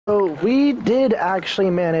So we did actually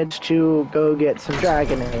manage to go get some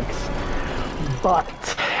dragon eggs, but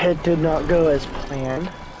it did not go as planned.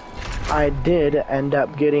 I did end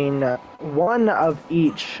up getting one of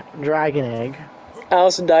each dragon egg. I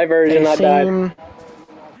also diverged They and I died. seem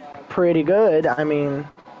pretty good. I mean,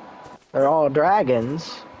 they're all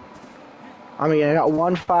dragons. I mean, I got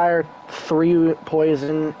 1 fire, 3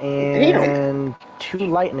 poison, Damn. and 2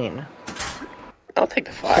 lightning. I'll take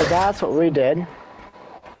the So fire. that's what we did.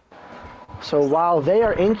 So while they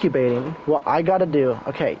are incubating, what I gotta do,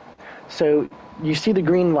 okay, so you see the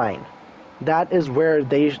green line. That is where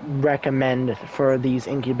they recommend for these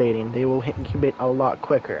incubating. They will incubate a lot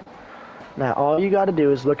quicker. Now all you gotta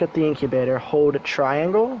do is look at the incubator, hold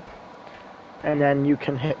triangle, and then you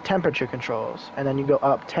can hit temperature controls. And then you go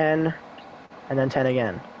up 10, and then 10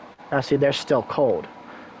 again. Now see, they're still cold.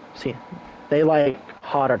 See, they like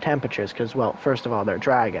hotter temperatures because, well, first of all, they're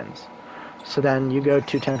dragons. So then you go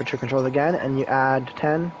to temperature control again, and you add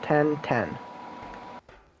 10, 10, 10.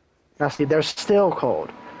 Now see, they're still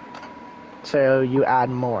cold. So you add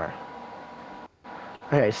more.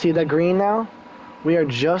 Okay, see the green now? We are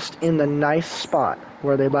just in the nice spot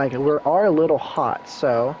where they like it. We are a little hot,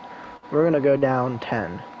 so we're going to go down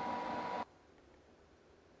 10.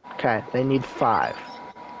 Okay, they need 5.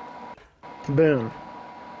 Boom.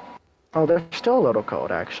 Oh, they're still a little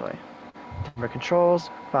cold, actually. Temperature controls,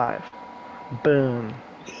 5. Boom.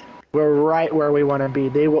 We're right where we want to be.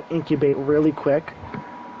 They will incubate really quick,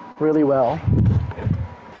 really well.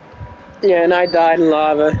 Yeah, and I died in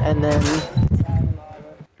lava. And then,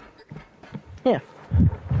 yeah.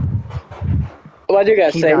 What do you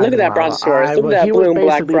guys He say? Look died at in that lava. brontosaurus. Look at that He blue was and black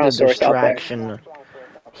basically the brontosaurus out there. distraction.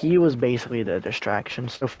 He was basically the distraction.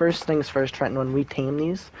 So first things first, Trenton, when we tame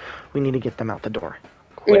these, we need to get them out the door.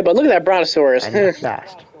 Quick. Yeah, but look at that brontosaurus. And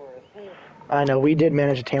fast. I know, we did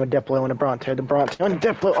manage to tame a Diplo and a Bronto. The Bronto and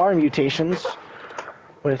Diplo are mutations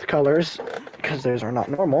with colors, because those are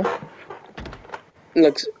not normal.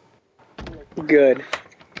 Looks good.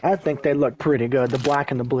 I think they look pretty good. The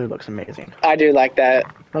black and the blue looks amazing. I do like that.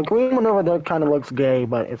 The green one over there kind of looks gay,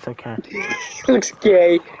 but it's okay. Looks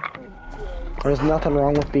gay. There's nothing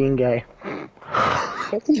wrong with being gay.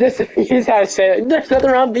 Just how to say it. There's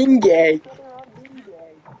nothing wrong being gay.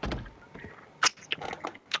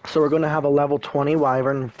 So we're going to have a level 20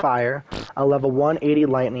 Wyvern Fire, a level 180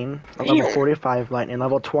 Lightning, a level 45 Lightning,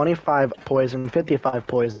 level 25 Poison, 55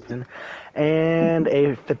 Poison, and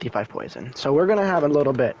a 55 Poison. So we're going to have a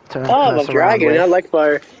little bit to Oh, I mess love around dragon. with. I like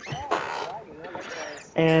fire.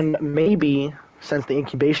 And maybe, since the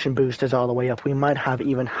incubation boost is all the way up, we might have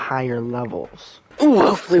even higher levels. Ooh,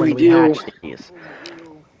 hopefully when we do. hatch these.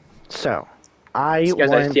 So, I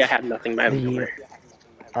want I have nothing by the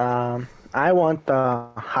I want the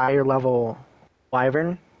higher level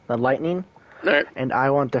Wyvern, the Lightning, Alright. and I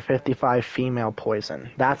want the 55 female Poison.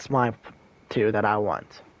 That's my 2 that I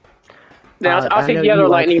want. Then I'll take the other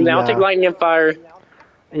lightning. Then I'll take lightning and fire.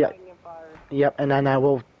 Yeah. Yep, and then I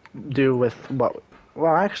will do with what?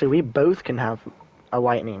 Well, actually, we both can have a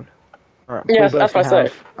lightning. Or Yes, we that's both what I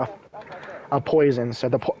can have a poison. So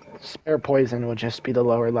the spare poison will just be the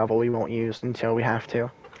lower level we won't use until we have to.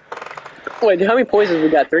 Wait, how many poisons we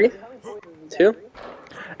got? 3? 2?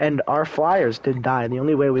 And our flyers did die. The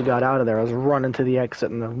only way we got out of there was running to the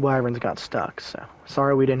exit, and the wyverns got stuck. So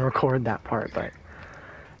sorry we didn't record that part, but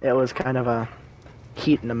it was kind of a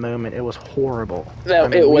heat in the moment. It was horrible. No, I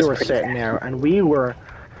mean, it was we were sitting there, and we were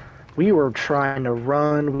trying to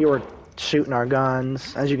run. We were shooting our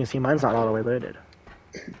guns. As you can see, mine's not all the way loaded.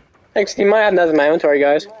 Thanks, you might have nothing in my inventory,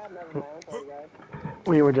 guys.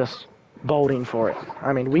 We were just bolting for it.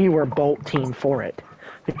 I mean, we were bolting for it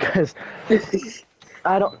because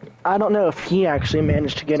I don't know if he actually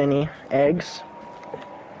managed to get any eggs.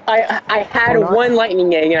 I had one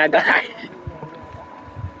lightning egg and I died.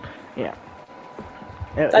 Yeah.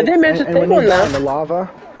 I did manage to take one though. In the lava,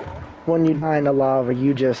 when you die in the lava,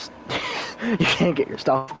 you just you can't get your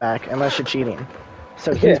stuff back unless you're cheating.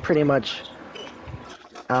 So he's pretty much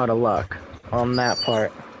out of luck on that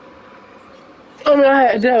part. I mean, I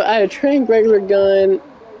had a trained regular gun,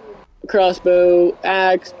 crossbow,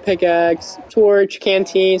 axe, pickaxe, torch,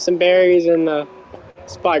 canteen, some berries, and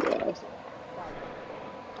spyglass.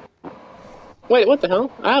 Wait, what the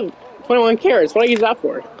hell? I have 21 carrots. What do I use that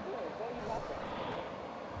for?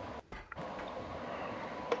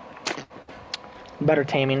 Better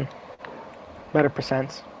taming, better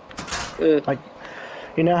percents. Like,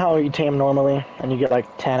 you know how you tame normally and you get like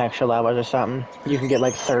 10 extra levels or something? You can get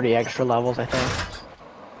like 30 extra levels, I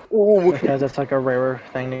think. Ooh. Because it's like a rarer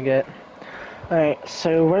thing to get. Alright,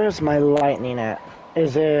 so where's my lightning at?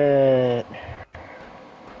 Is it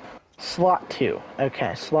Slot 2.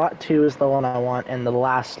 Okay, slot 2 is the one I want, and the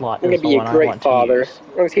last slot I'm gonna is the be a one I great want to father. use.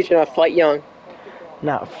 I'm gonna teach you how to fight young.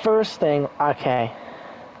 Now, first thing, okay.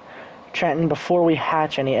 Trenton, before we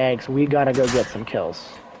hatch any eggs, we gotta go get some kills.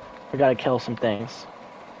 We gotta kill some things.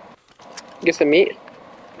 Get some meat.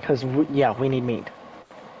 Because, yeah, we need meat.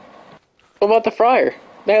 What about the fryer?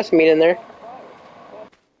 They have some meat in there.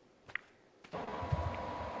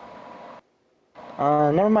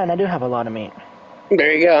 Never mind, I do have a lot of meat.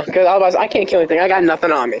 There you go. Because otherwise, I can't kill anything. I got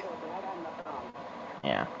nothing on me.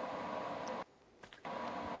 Yeah.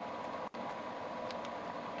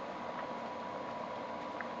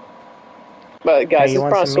 But guys, Hey, you this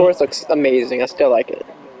want some meat? brontosaurus looks amazing. I still like it.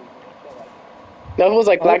 Now, if it was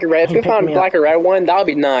like black Oh, or red, if he we picked found a me up. black or red one, that would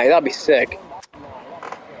be nice. That would be sick.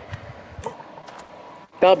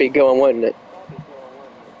 That would be going, wouldn't it?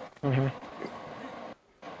 Mm-hmm.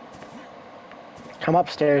 Come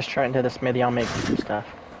upstairs, Trenton, to the smithy. I'll make you some stuff.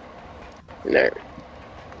 No.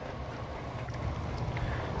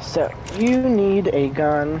 So, you need a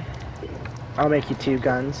gun. I'll make you 2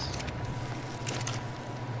 guns.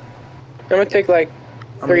 I'm gonna take like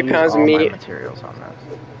I'm 3 gonna use pounds of all my meat, materials on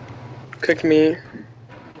this. cooked meat.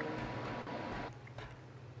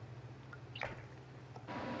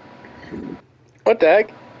 What the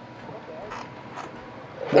heck?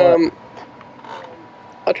 What?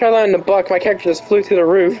 I'll try landing the buck. My character just flew through the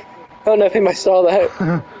roof. I don't know if anybody saw that.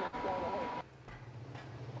 I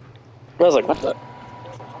was like, what the?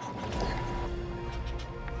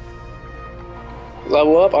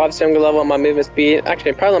 Level up. Obviously, I'm gonna level up my movement speed.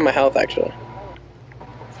 Actually, probably on my health. Actually,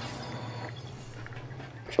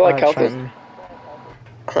 I feel like health is. Trenton,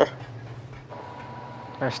 Huh.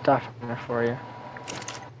 there's stuff in there for you.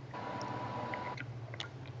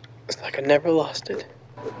 It's like I never lost it.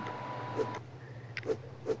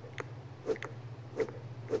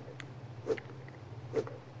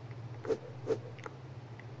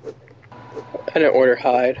 I didn't order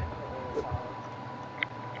hide.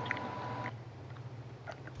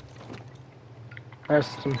 There's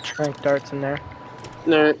some trank darts in there.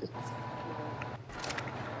 No.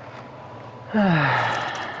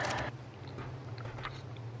 I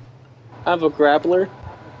I have a grappler.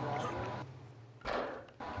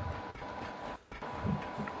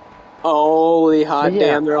 Holy hot yeah,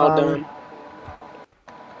 damn, they're all done.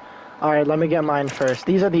 Alright, let me get mine first.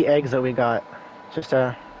 These are the eggs that we got. Just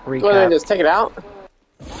to What, then recap. just take it out?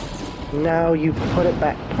 No, you put it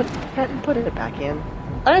back. Put it back in.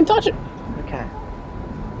 I didn't touch it. Okay.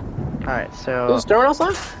 Alright, Is so... it stirring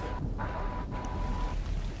outside?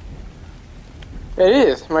 It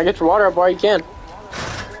is. When I get your water up while you can.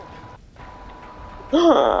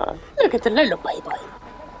 Look at the little baby.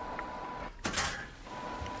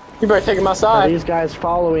 You better take him Now, outside. these guys'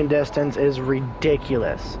 following distance is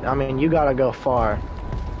ridiculous. I mean, you gotta go far.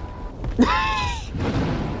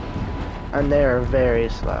 And they are very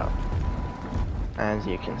slow. As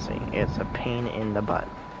you can see, it's a pain in the butt.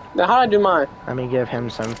 Now, how do I do mine? Let me give him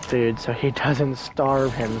some food so he doesn't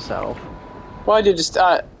starve himself. Well, I did just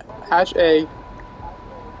hatch egg.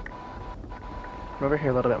 Over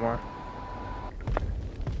here a little bit more.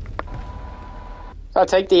 So I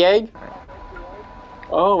take the egg?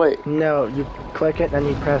 Oh, wait. No, you click it, then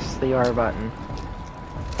you press the R button.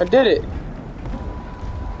 I did it.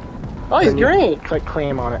 Oh, he's Then you green. Click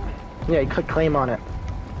claim on it. Yeah, you click claim on it.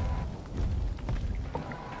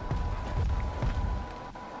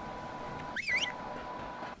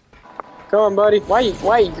 Come on, buddy. Why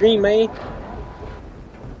you green, man?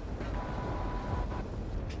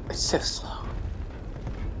 It's so slow.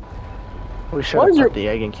 We should What have is put your- the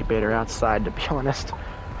egg incubator outside, to be honest.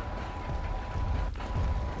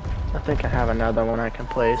 I think I have another one I can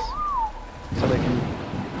place. So we can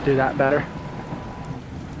do that better.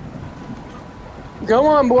 Come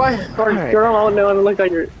on, boy. Or Alright. girl, I don't know. It looks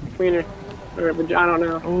like your wiener. Or I don't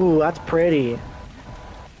know. Ooh, that's pretty.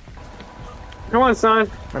 Come on, son.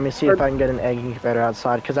 Let me see if I can get an egg incubator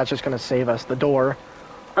outside, because that's just going to save us the door.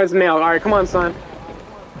 Oh, it's male. Alright, come on, son.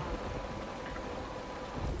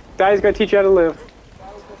 Daddy's gonna teach you how to live.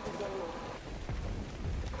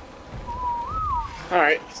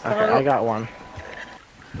 Alright. Okay, I got one.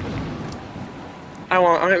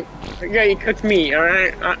 I got you cooked meat,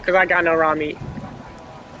 alright? Because I got no raw meat.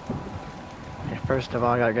 Okay, first of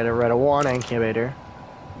all, I got to get rid of one incubator.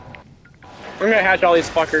 I'm gonna hatch all these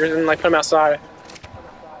fuckers and like put them outside.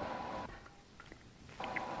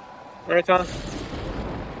 Alright, Tom?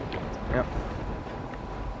 Yep.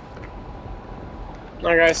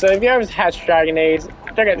 Alright, guys, so if you ever hatch dragon eggs,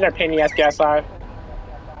 they're a pain in the ass to get outside.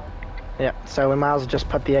 Yep, so we might as well just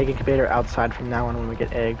put the egg incubator outside from now on when we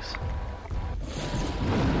get eggs.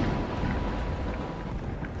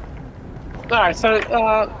 Alright, so,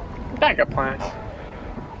 backup plan.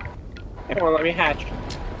 They won't let me hatch.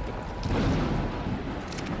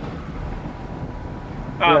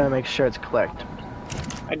 You gotta make sure it's clicked.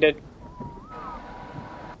 I did.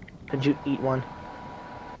 Did you eat one?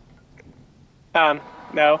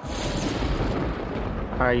 No.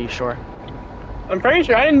 Are you sure? I'm pretty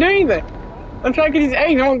sure I didn't do anything. I'm trying to get these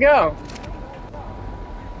eggs, they won't go.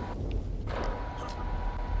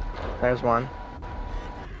 There's one.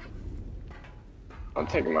 I'll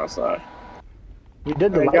take him outside. You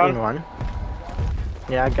did the There you lightning go. one.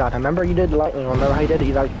 Yeah, I got him. Remember you did the lightning one? Remember how you did it?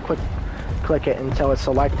 You gotta click it until it's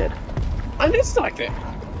selected. I did select it.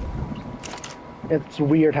 It's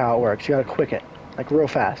weird how it works. You gotta quick it, like real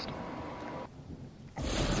fast.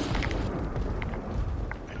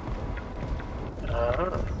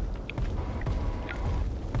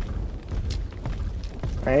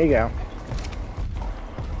 There you go.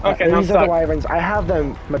 Okay, now I'm These are the stuck. wyverns. I have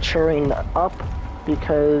them maturing up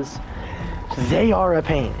because they are a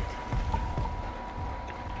pain.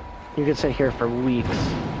 You could sit here for weeks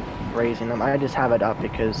raising them. I just have it up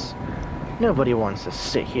because nobody wants to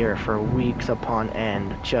sit here for weeks upon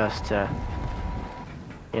end just to,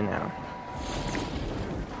 you know.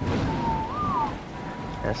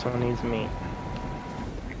 This one needs meat.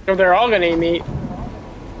 So they're all gonna eat meat.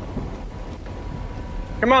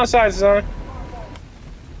 Come outside, son.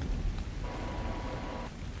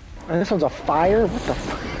 And this one's a fire? What the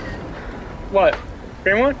fuck? What?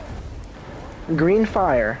 Green one? Green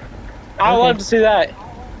fire. I'd Okay. love to see that.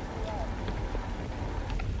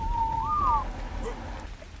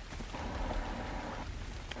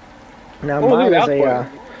 Now Oh, look mine at is that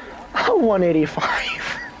a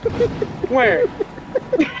 185. Where?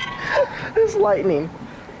 This lightning.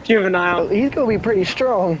 Juvenile. He's gonna be pretty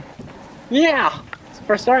strong. Yeah.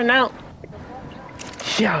 For starting out.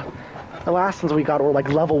 Yeah. The last ones we got were like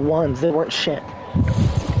level 1s. They weren't shit.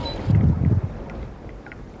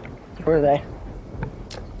 Were they?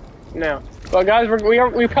 No. Well, guys,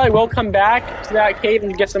 we probably will come back to that cave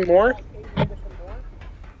and get some more.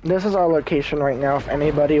 This is our location right now if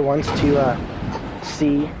anybody wants to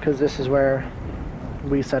see, because this is where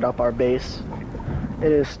we set up our base.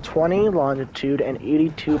 It is 20 longitude and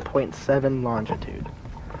 82.7 longitude.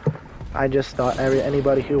 I just thought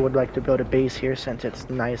anybody who would like to build a base here, since it's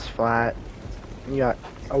nice, flat, you got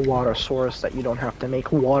a water source that you don't have to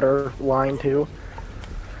make water line to,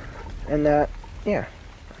 and that, yeah,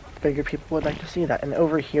 figure people would like to see that. And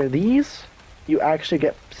over here, these, you actually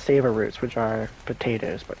get savor roots, which are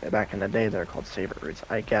potatoes, but back in the day they're called savor roots,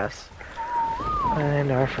 I guess.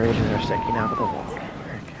 And our fridges are sticking out of the wall.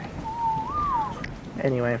 Okay.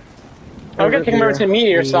 Anyway. I'll get to convert to the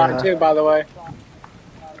meteor side too, by the way.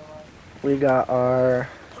 We got our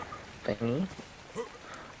thingy.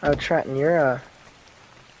 Oh, Trenton, your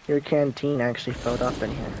canteen actually filled up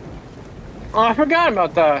in here. Oh, I forgot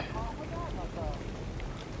about that.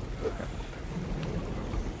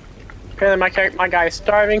 Apparently my guy is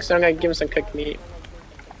starving, so I'm gonna give him some cooked meat.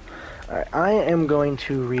 Alright, I am going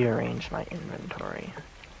to rearrange my inventory.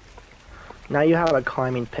 Now you have a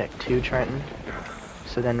climbing pick too, Trenton.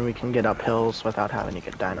 So then we can get up hills without having to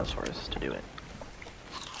get dinosaurs to do it.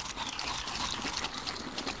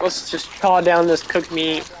 Let's just chaw down this cooked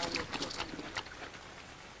meat.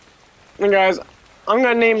 And guys, I'm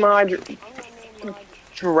gonna name my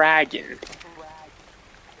dragon.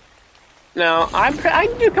 Now, I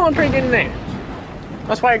do come up pretty good names.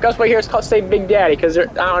 That's why here it's called Say Big Daddy, because I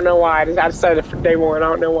don't know why. I decided it for day one. I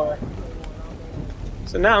don't know why.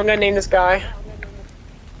 So now I'm gonna name this guy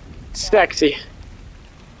Sexy.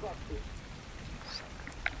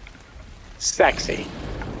 Sexy.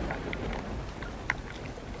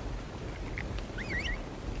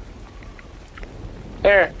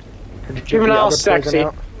 There. Did you get the Juvenile other poison Sexy.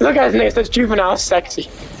 out? Look at his name, it says Juvenile Sexy.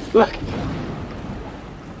 Look.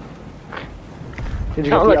 Did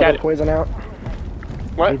you Oh, get look the at other it. poison out?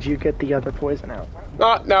 What? Did you get the other poison out?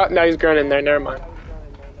 Oh, no, he's grown in there, never mind.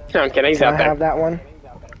 No, I'm kidding, he's Can out I there. have that one?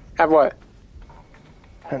 Have what?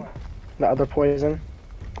 The other poison?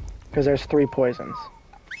 Because there's 3 poisons.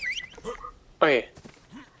 Okay.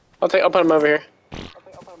 I'll put him over here.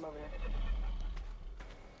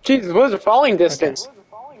 Jesus, what is the falling distance?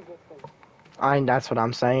 That's what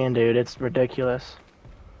I'm saying, dude. It's ridiculous.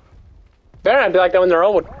 Better not be like that when they're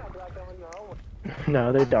old.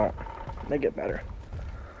 No, they don't. They get better.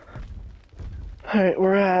 Alright,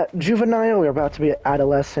 we're at juvenile. We're about to be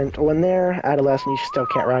adolescent. When they're adolescent, you still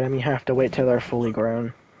can't ride them. You have to wait till they're fully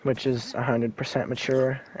grown, which is 100%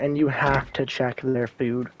 mature. And you have to check their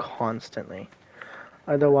food constantly.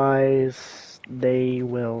 Otherwise, they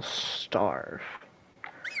will starve.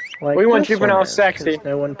 Like We want this one juvenile is, 'cause sexy.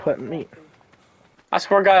 no one put meat. I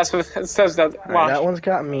swear to God, that's what it says. That Alright, watch. that one's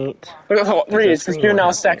got meat. Read it. It This says green one juvenile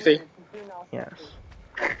has meat. sexy. Yes.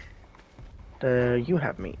 You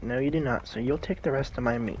have meat. No, you do not. So you'll take the rest of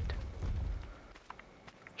my meat.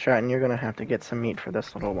 Stratton, you're gonna have to get some meat for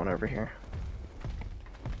this little one over here.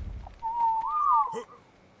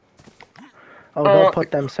 Oh, don't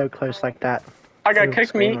put them so close like that. I got Move cooked the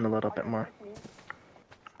screen meat. one a little bit more.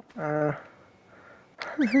 I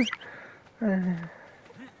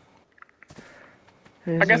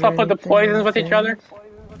guess I'll put the poisons with each other.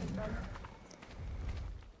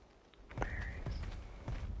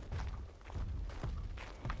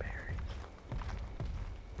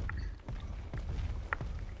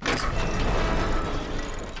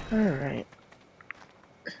 Alright.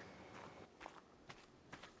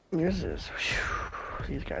 This is... Whew,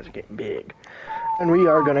 these guys are getting big. And we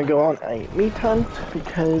are gonna go on a meat hunt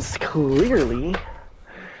because clearly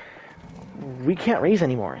we can't raise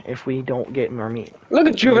anymore if we don't get more meat. Look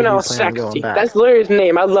at juvenile plan on going sexy. back. That's literally his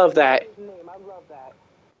name. I love that.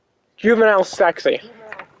 Juvenile sexy.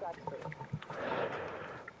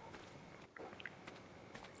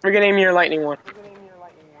 We're gonna name your lightning one.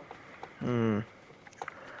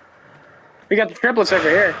 We got the triplets over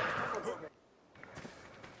here.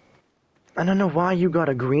 I don't know why you got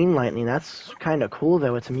a green lightning. That's kind of cool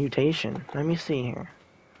though. It's a mutation. Let me see here.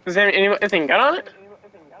 Is there anything good on it?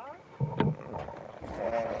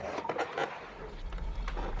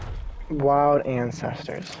 Wild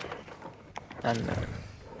ancestors. Unknown.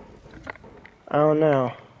 Oh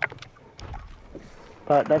no.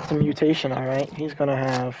 But that's a mutation, alright. He's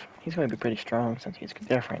gonna be pretty strong since he's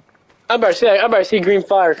different. I better see green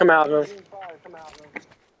fire come out of him.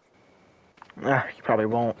 He probably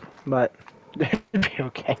won't, but it'd be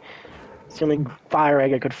okay. It's the only fire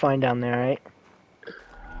egg I could find down there, right?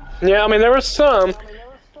 Yeah, I mean there was some.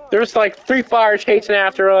 There was like 3 fires chasing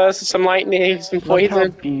after us, some lightning, some Look how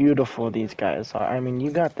poison. beautiful these guys are. I mean,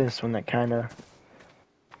 you got this one that kind of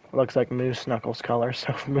looks like Moose Knuckles' color, so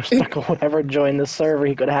if Moose Knuckle would ever join the server,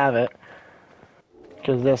 he could have it.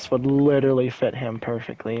 Because this would literally fit him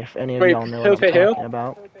perfectly, if any of y'all know what I'm talking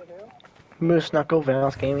about. Moose Knuckle,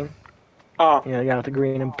 Val's Gaming. Oh. Yeah, you got the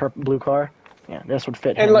green and blue car. Yeah, this would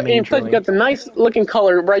fit him And look, and majorly. you got the nice looking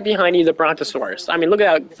color right behind you, the Brontosaurus. I mean, look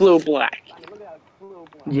at that blue black.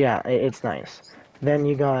 Yeah, it's nice. Then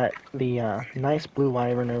you got the nice blue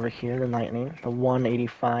wyvern over here, the lightning, the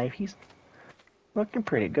 185. He's looking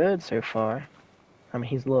pretty good so far. I mean,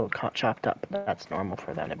 he's a little chopped up, but that's normal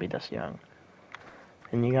for them to be this young.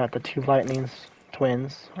 And you got the 2 lightnings,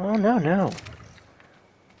 twins. Oh, no.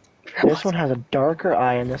 This one has a darker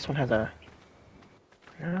eye, and this one has a...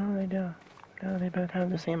 No, they don't. No, they both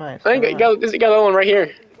have the same eyes. I think you got that one right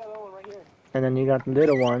here. And then you got the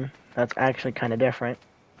little one. That's actually kind of different.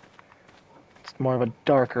 It's more of a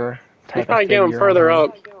darker type of probably get them further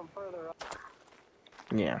up.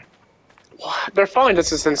 Yeah. Their falling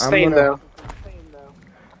distance is insane, though.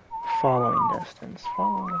 Following distance.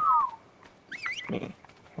 Follow me.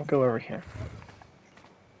 We'll go over here.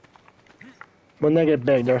 When they get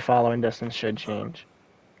big, their following distance should change.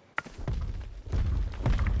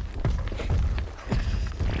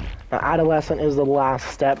 Now, adolescent is the last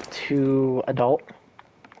step to adult,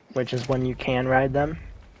 which is when you can ride them.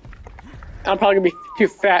 I'm probably gonna be too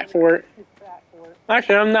fat for it.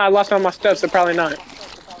 Actually, I'm not. I lost all my stuff, so probably not.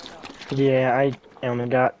 Yeah, I only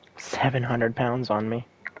got 700 pounds on me.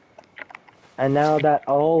 And now that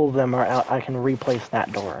all of them are out, I can replace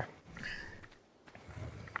that door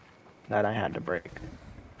that I had to break.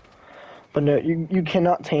 But no, you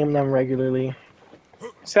cannot tame them regularly.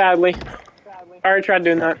 Sadly. I already tried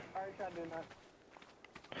doing that.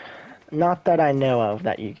 Not that I know of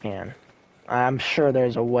that you can. I'm sure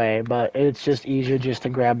there's a way, but it's just easier just to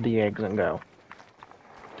grab the eggs and go.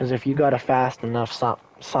 Because if you got a fast enough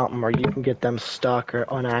something where you can get them stuck or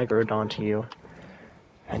unaggroed onto you,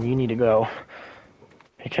 and you need to go.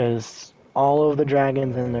 Because all of the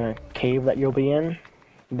dragons in the cave that you'll be in,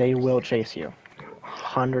 they will chase you.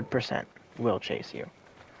 100% will chase you.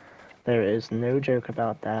 There is no joke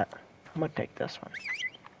about that. I'm gonna take this one.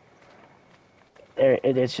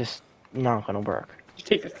 It's just not gonna work. You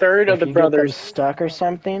take the third of the If brothers. you get them stuck or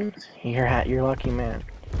something, you're lucky, man.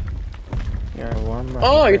 You're one lucky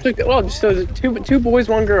Oh, you person. took the, well, so two boys,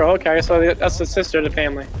 1 girl. Okay, so that's the sister of the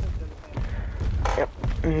family. Yep.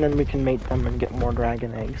 And then we can mate them and get more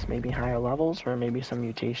dragon eggs. Maybe higher levels or maybe some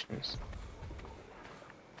mutations.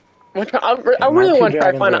 I really want to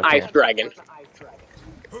try to find an ice there. dragon.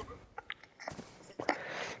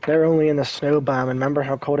 They're only in the snow biome, and remember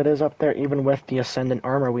how cold it is up there? Even with the ascendant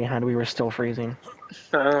armor we had, we were still freezing.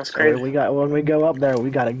 Oh, that's So crazy. when we go up there, we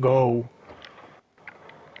gotta go.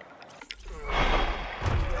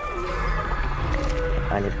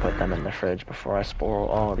 I need to put them in the fridge before I spoil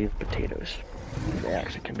all these potatoes. They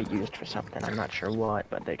actually can be used for something. I'm not sure what,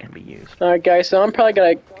 but they can be used. Alright, guys, so I'm probably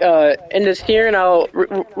gonna end this here, and I'll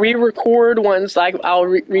re-record once God,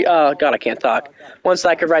 I can't talk. Once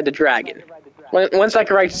I can ride the dragon. Once I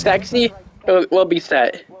can ride sexy, we'll be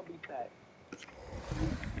set.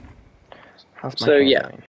 How's my So, hair yeah. doing?